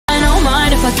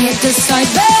I can't decide,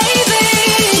 baby.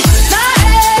 My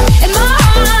head and my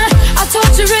heart are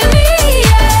torturing me,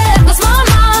 yeah. Lost my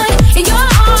mind in your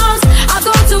arms, I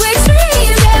go to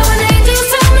extremes, yeah. When angels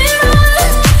tell me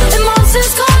run and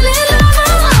monsters call it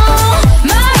love.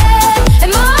 My head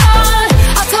and my heart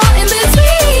are caught in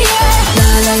between, yeah. La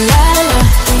la la la,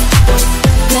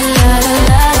 la la la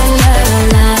la la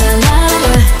la la la,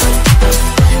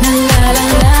 la la la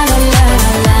la la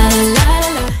la la la.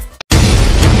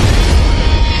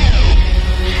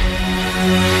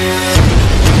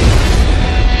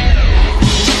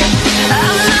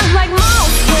 I'm not like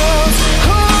most girls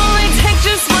who only take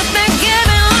just what they're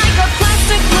given, like a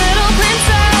plastic little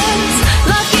princess.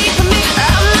 Lucky for me,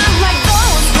 I'm not like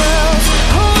those girls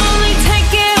who only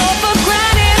take it all for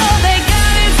granted. All they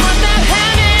got is what they're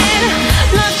handed.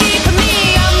 Lucky for me,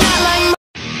 I'm not like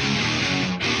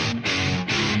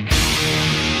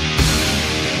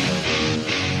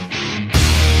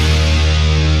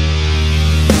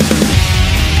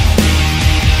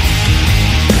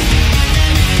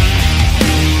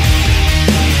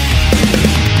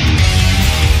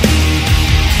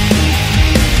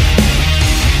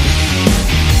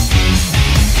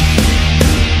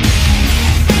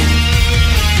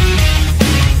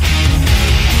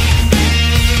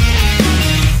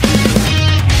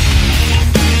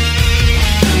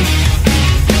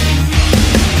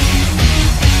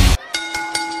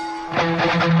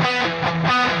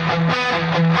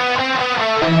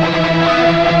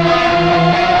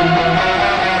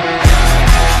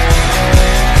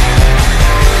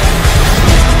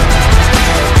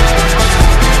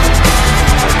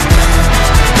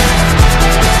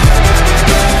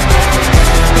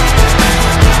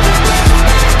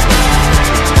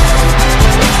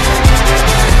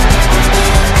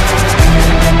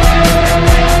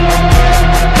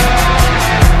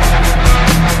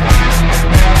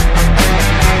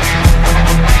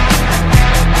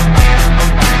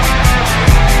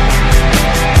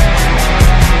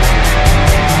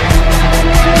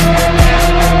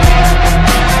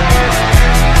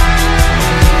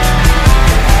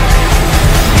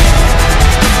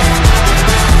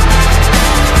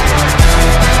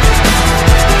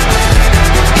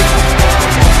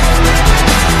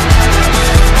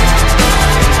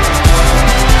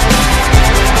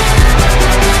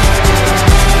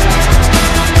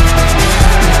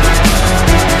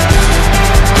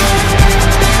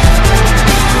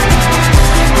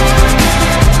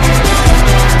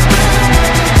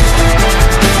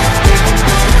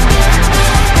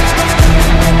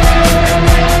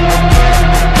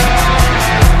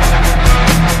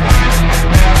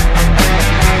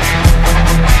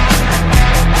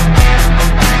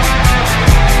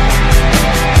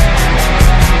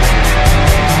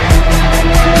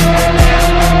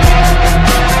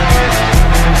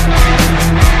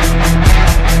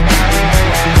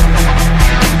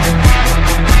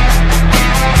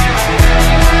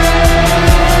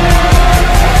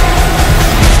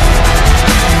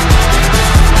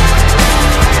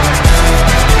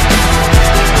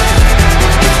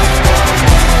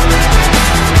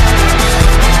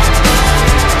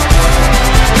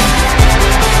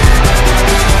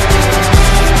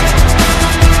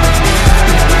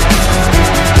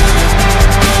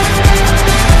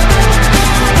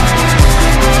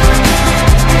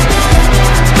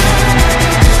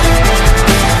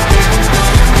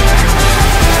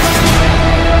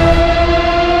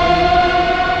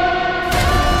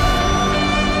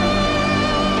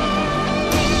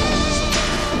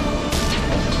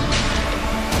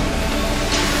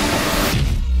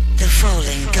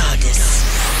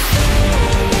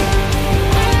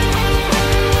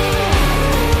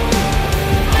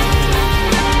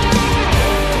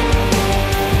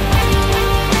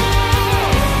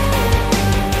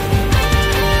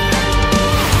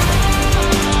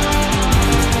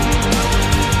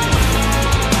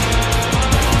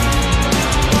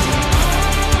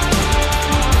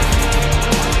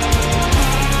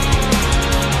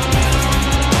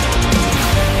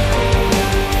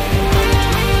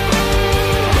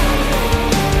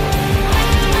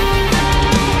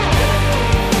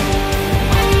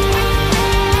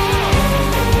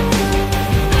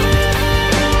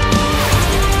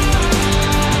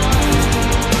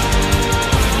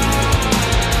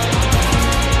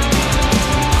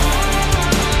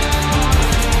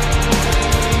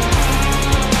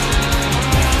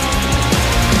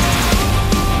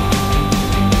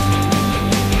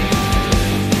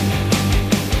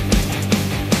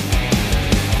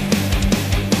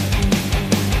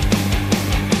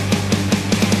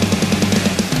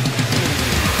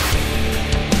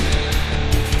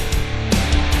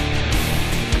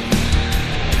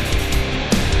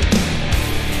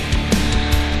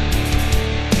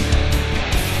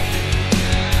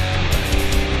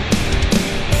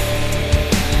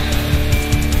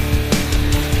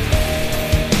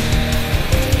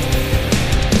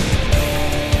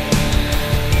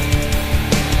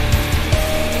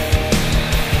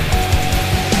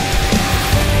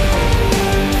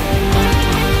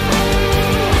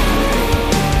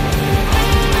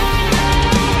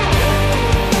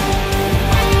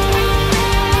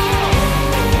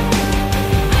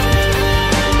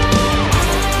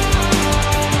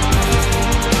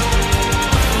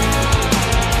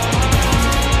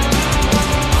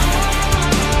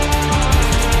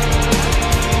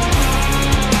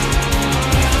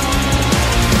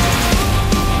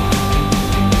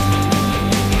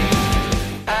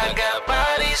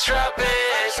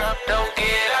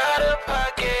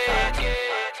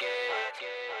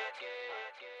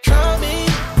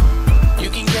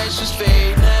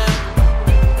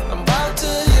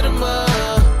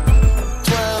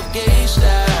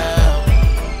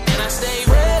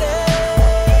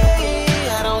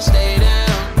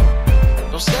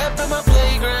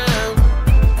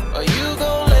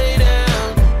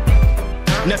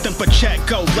Nothing but check,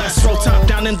 go less, roll top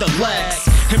down in the legs.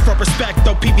 And for respect,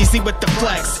 though, PVZ with the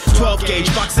flex. 12 gauge,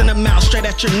 box in the mouth, straight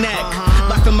at your neck.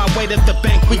 Laughing my way to the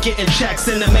bank, we getting checks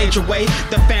in a major way.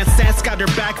 The fan stance got her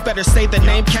back, better say the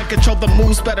name. Can't control the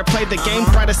moves, better play the game.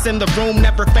 Brightest in the room,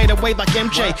 never fade away like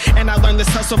MJ. And I learned this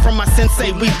hustle from my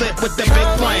sensei, we lit with the big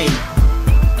flame.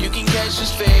 You can catch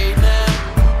this fade now.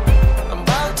 I'm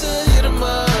about to hit 'em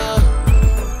up,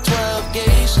 12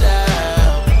 gauge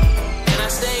style. And I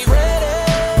stay ready,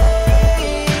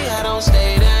 I don't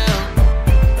stay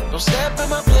down. Don't step in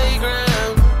my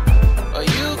playground, or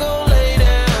you gon' lay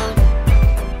down.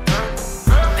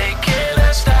 They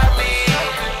cannot stop me,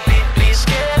 be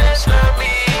scared, that's not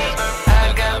me.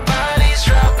 I got bodies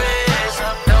dropping,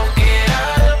 don't get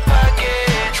out of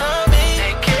pocket. Try me,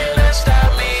 they cannot stop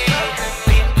me,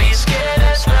 be scared,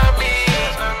 that's not me.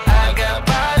 I got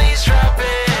bodies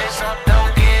dropping,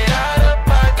 don't get out of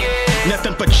pocket.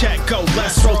 Nothing but check, go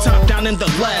less, roll top down in the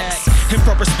legs. And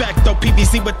for respect, though,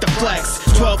 PVZ with the flex.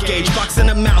 12 gauge, box in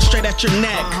the mouth, straight at your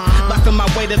neck. Laughing my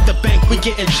way to the bank, we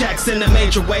getting checks in a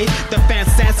major way. The fan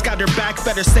stance got her back,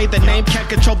 better say the name. Can't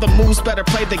control the moves, better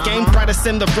play the game. Brightest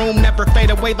in the room, never fade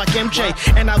away like MJ.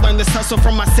 And I learned this hustle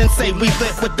from my sensei, we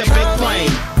lit with the big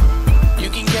flame. You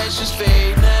can catch this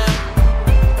fade now.